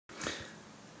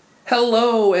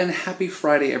Hello and happy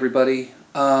Friday, everybody.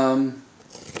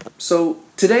 So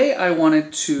today I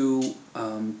wanted to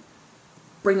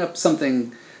bring up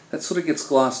something that sort of gets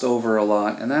glossed over a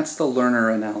lot, and that's the learner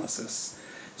analysis.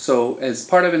 So as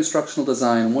part of instructional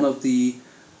design, one of the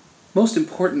most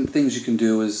important things you can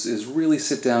do is really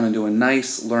sit down and do a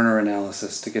nice learner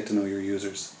analysis to get to know your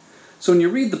users. So when you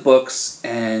read the books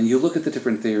and you look at the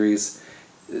different theories,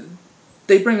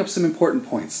 they bring up some important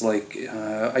points like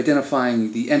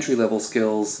identifying the entry-level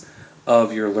skills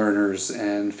of your learners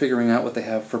and figuring out what they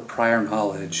have for prior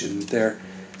knowledge and their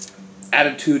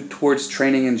attitude towards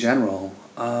training in general.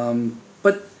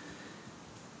 But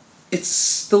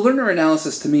the learner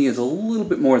analysis to me is a little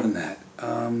bit more than that.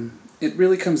 It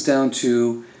really comes down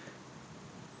to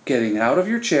getting out of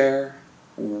your chair,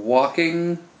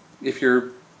 walking, if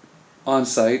you're on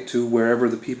site, to wherever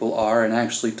the people are and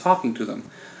actually talking to them.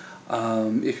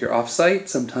 If you're off-site,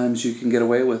 sometimes you can get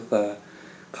away with a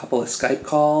couple of Skype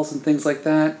calls and things like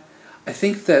that. I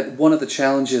think that one of the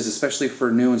challenges, especially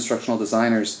for new instructional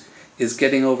designers, is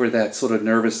getting over that sort of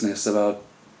nervousness about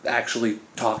actually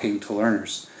talking to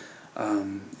learners.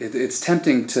 It's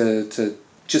tempting to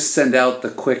just send out the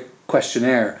quick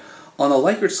questionnaire. On a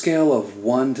Likert scale of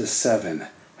 1 to 7,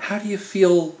 how do you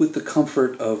feel with the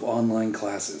comfort of online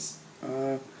classes?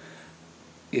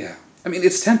 Yeah. I mean,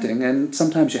 it's tempting, and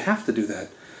sometimes you have to do that.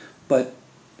 But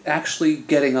actually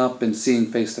getting up and seeing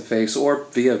face-to-face or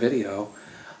via video,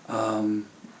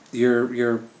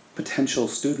 your potential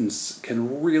students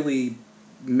can really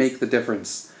make the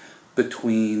difference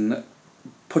between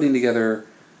putting together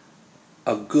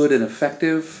a good and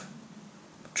effective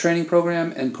training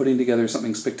program and putting together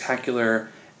something spectacular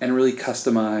and really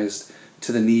customized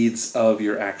to the needs of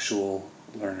your actual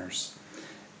learners.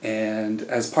 And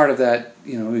as part of that,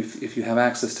 if you have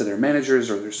access to their managers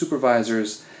or their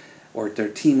supervisors or their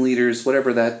team leaders,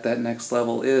 whatever that next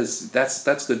level is,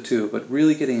 that's good too. But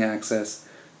really getting access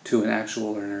to an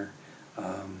actual learner,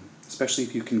 especially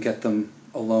if you can get them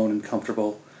alone and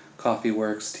comfortable, coffee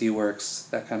works, tea works,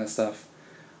 that kind of stuff,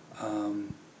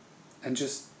 and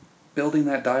just building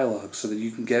that dialogue so that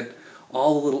you can get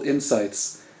all the little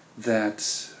insights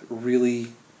that really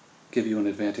give you an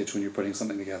advantage when you're putting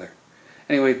something together.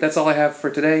 Anyway, that's all I have for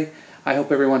today. I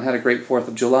hope everyone had a great 4th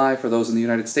of July for those in the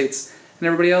United States. And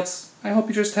everybody else, I hope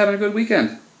you're just having a good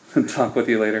weekend. Talk with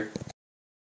you later.